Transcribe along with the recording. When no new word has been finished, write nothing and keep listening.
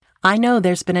I know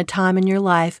there's been a time in your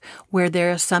life where there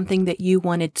is something that you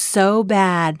wanted so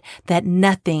bad that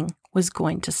nothing was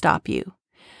going to stop you.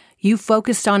 You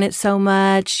focused on it so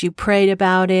much, you prayed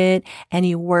about it, and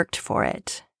you worked for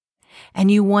it.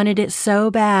 And you wanted it so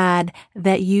bad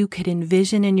that you could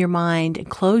envision in your mind and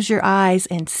close your eyes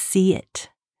and see it.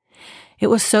 It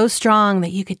was so strong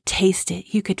that you could taste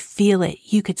it, you could feel it,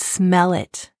 you could smell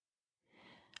it.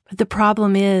 But the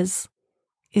problem is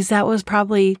that was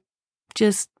probably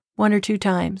just 1 or 2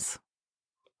 times.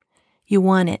 You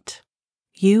want it.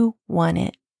 You want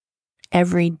it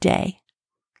every day.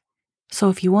 So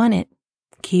if you want it,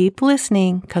 keep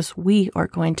listening because we are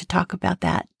going to talk about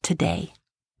that today.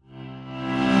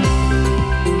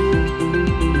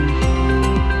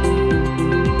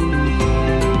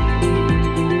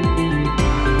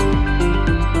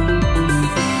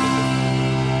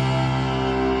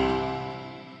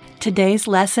 Today's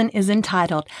lesson is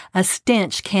entitled, A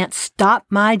Stench Can't Stop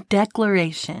My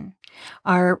Declaration.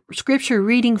 Our scripture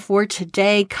reading for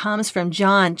today comes from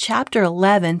John chapter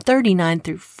 11, 39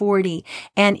 through 40,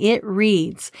 and it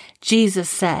reads, Jesus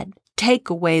said, "Take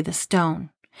away the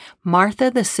stone." Martha,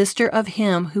 the sister of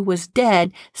him who was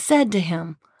dead, said to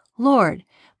him, "Lord,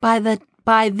 by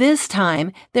this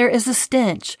time there is a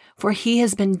stench, for he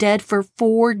has been dead for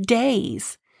 4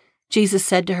 days." Jesus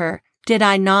said to her, "Did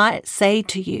I not say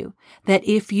to you that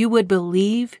if you would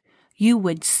believe, you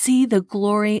would see the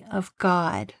glory of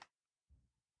God?"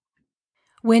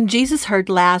 When Jesus heard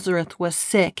Lazarus was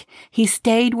sick, he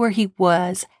stayed where he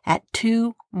was at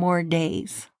 2 more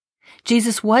days.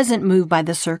 Jesus wasn't moved by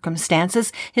the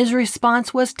circumstances. His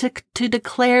response was to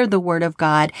declare the word of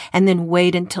God and then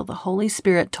wait until the Holy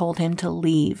Spirit told him to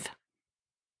leave.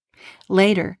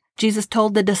 Later, Jesus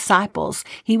told the disciples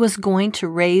he was going to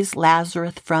raise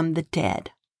Lazarus from the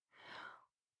dead.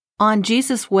 On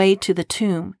Jesus' way to the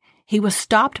tomb, he was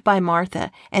stopped by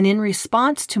Martha, and in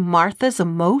response to Martha's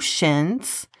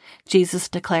emotions, Jesus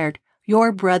declared,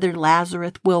 "Your brother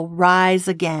Lazarus will rise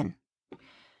again."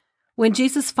 When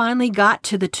Jesus finally got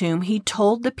to the tomb, he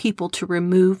told the people to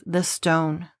remove the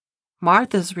stone.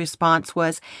 Martha's response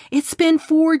was, "It's been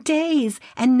 4 days,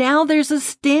 and now there's a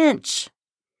stench."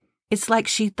 It's like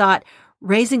she thought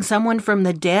raising someone from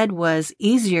the dead was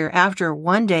easier after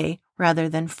 1 day rather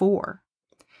than 4.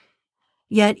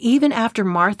 Yet even after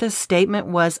Martha's statement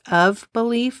was of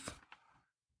belief,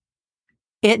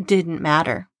 it didn't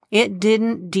matter. It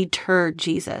didn't deter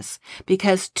Jesus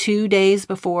because 2 days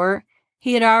before,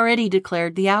 he had already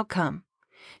declared the outcome.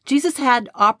 Jesus had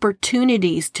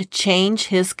opportunities to change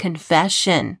his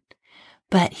confession,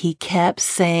 but he kept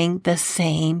saying the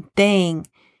same thing.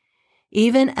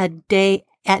 Even at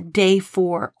day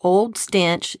 4, old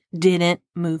stench didn't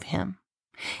move him.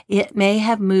 It may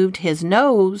have moved his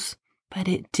nose, but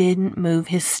it didn't move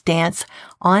his stance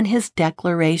on his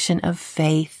declaration of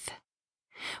faith.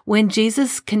 When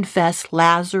Jesus confessed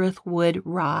Lazarus would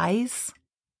rise,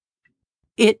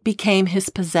 it became his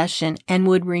possession and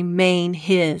would remain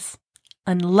his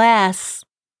unless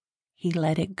he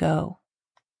let it go.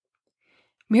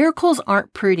 Miracles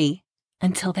aren't pretty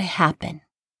until they happen.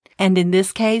 And in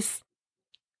this case,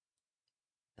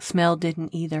 smell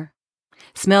didn't either.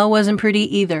 Smell wasn't pretty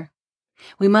either.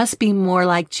 We must be more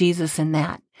like Jesus in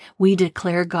that. We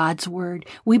declare God's word.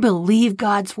 We believe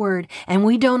God's word, and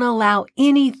we don't allow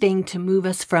anything to move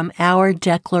us from our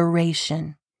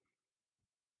declaration.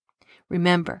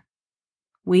 Remember,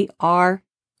 we are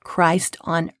Christ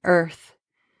on earth.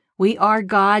 We are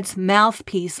God's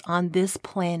mouthpiece on this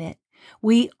planet.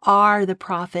 We are the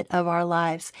prophet of our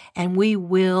lives, and we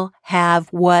will have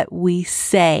what we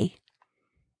say.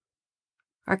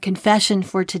 Our confession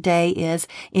for today is,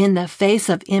 in the face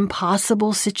of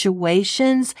impossible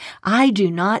situations, I do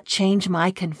not change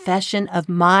my confession of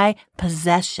my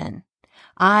possession.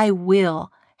 I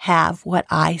will have what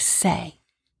I say.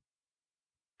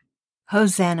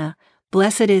 Hosanna,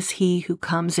 blessed is he who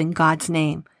comes in God's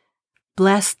name.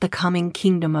 Bless the coming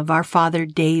kingdom of our father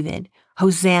David.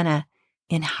 Hosanna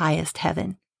in highest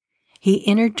heaven. He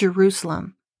entered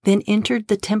Jerusalem, then entered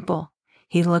the temple.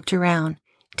 He looked around,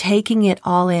 taking it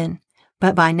all in,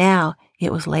 but by now it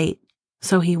was late.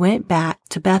 So he went back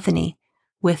to Bethany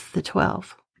with the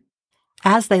 12.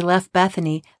 As they left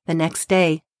Bethany the next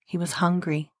day, he was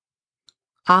hungry.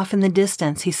 Off in the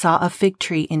distance, he saw a fig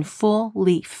tree in full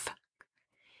leaf.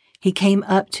 He came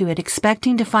up to it,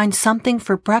 expecting to find something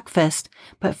for breakfast,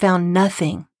 but found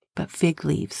nothing but fig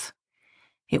leaves.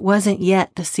 It wasn't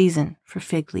yet the season for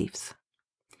fig leaves.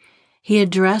 He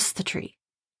addressed the tree.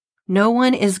 "No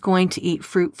one is going to eat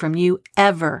fruit from you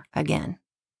ever again."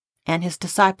 And his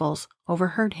disciples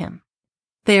overheard him.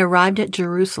 They arrived at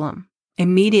Jerusalem.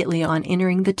 Immediately on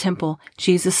entering the temple,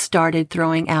 Jesus started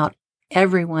throwing out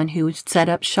everyone who would set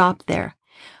up shop there,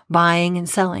 buying and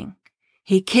selling.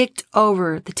 He kicked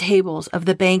over the tables of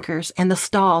the bankers and the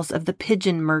stalls of the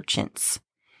pigeon merchants.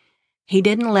 He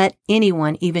didn't let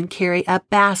anyone even carry a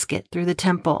basket through the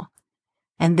temple.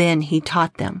 And then he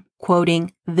taught them,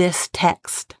 quoting this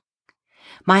text.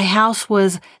 My house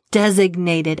was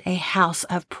designated a house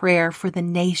of prayer for the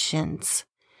nations.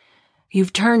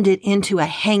 You've turned it into a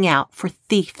hangout for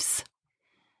thieves.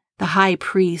 The high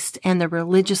priest and the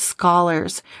religious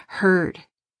scholars heard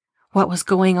what was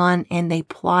going on, and they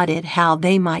plotted how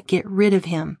they might get rid of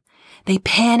him. They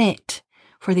panicked,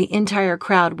 for the entire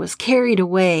crowd was carried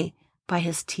away by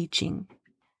his teaching.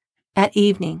 At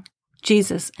evening,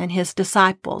 Jesus and his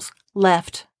disciples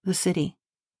left the city.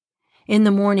 In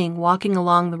the morning, walking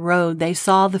along the road, they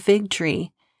saw the fig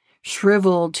tree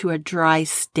shriveled to a dry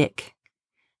stick.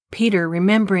 Peter,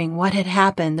 remembering what had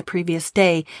happened the previous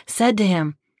day, said to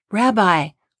him, Rabbi,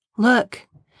 look,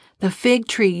 the fig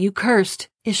tree you cursed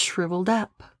is shriveled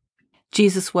up.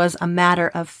 Jesus was a matter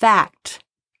of fact.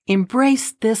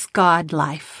 Embrace this God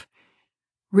life.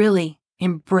 Really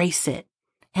embrace it,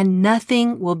 and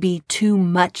nothing will be too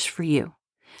much for you.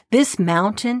 This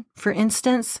mountain, for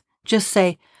instance, just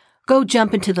say, go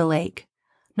jump into the lake.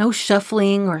 No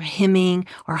shuffling or hemming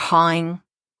or hawing.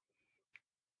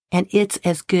 And it's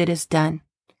as good as done.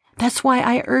 That's why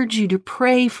I urge you to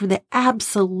pray for the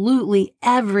absolutely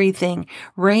everything,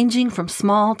 ranging from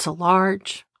small to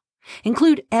large.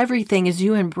 Include everything as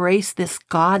you embrace this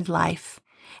God life,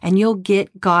 and you'll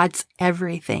get God's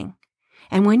everything.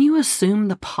 And when you assume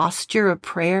the posture of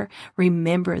prayer,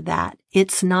 remember that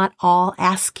it's not all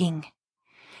asking.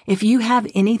 If you have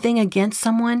anything against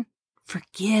someone,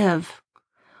 forgive.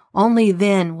 Only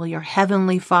then will your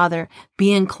heavenly Father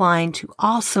be inclined to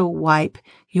also wipe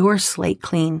your slate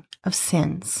clean of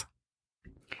sins.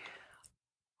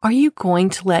 Are you going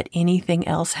to let anything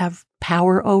else have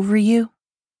power over you?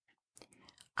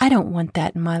 I don't want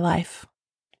that in my life.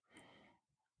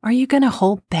 Are you going to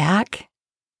hold back?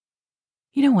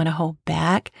 You don't want to hold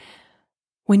back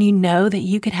when you know that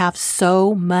you could have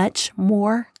so much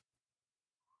more.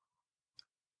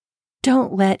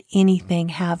 Don't let anything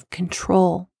have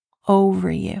control over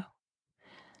you.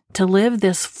 To live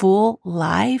this full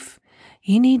life,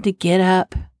 you need to get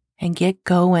up and get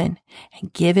going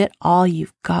and give it all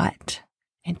you've got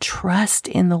and trust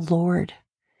in the Lord.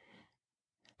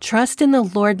 Trust in the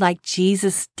Lord like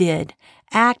Jesus did.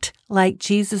 Act like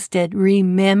Jesus did.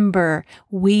 Remember,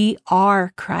 we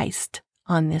are Christ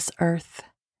on this earth.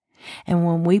 And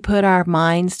when we put our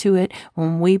minds to it,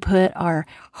 when we put our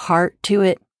heart to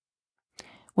it,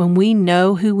 when we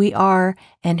know who we are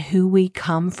and who we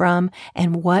come from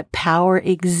and what power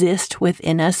exists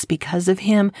within us because of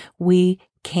Him, we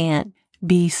can't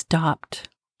be stopped.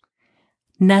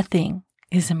 Nothing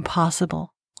is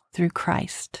impossible through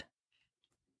Christ.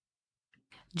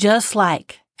 Just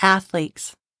like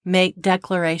athletes make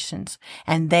declarations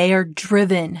and they are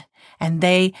driven and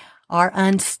they are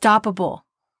unstoppable,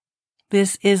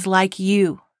 this is like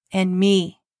you and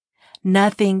me.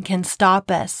 Nothing can stop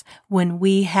us when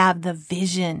we have the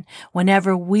vision.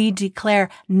 Whenever we declare,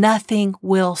 nothing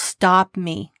will stop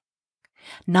me.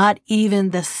 Not even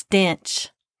the stench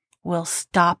will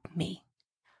stop me.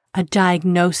 A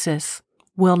diagnosis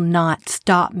will not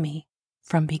stop me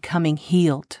from becoming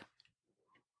healed.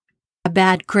 A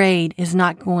bad grade is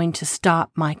not going to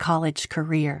stop my college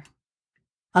career.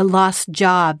 A lost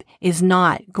job is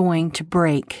not going to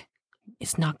break.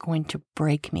 It's not going to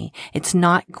break me. It's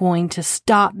not going to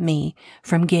stop me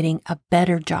from getting a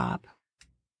better job.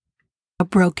 A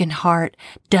broken heart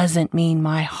doesn't mean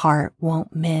my heart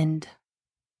won't mend.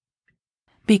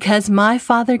 Because my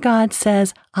Father God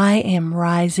says, I am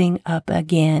rising up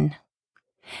again,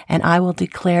 and I will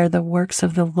declare the works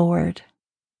of the Lord.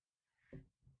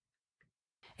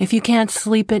 If you can't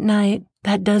sleep at night,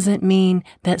 that doesn't mean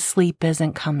that sleep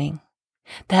isn't coming.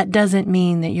 That doesn't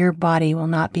mean that your body will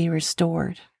not be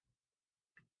restored.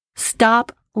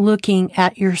 Stop looking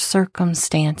at your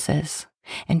circumstances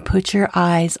and put your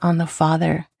eyes on the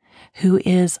Father, who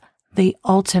is the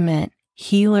ultimate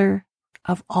healer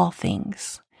of all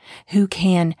things, who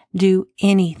can do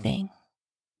anything.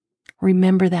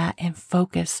 Remember that and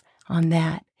focus on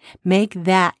that. Make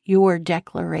that your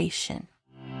declaration.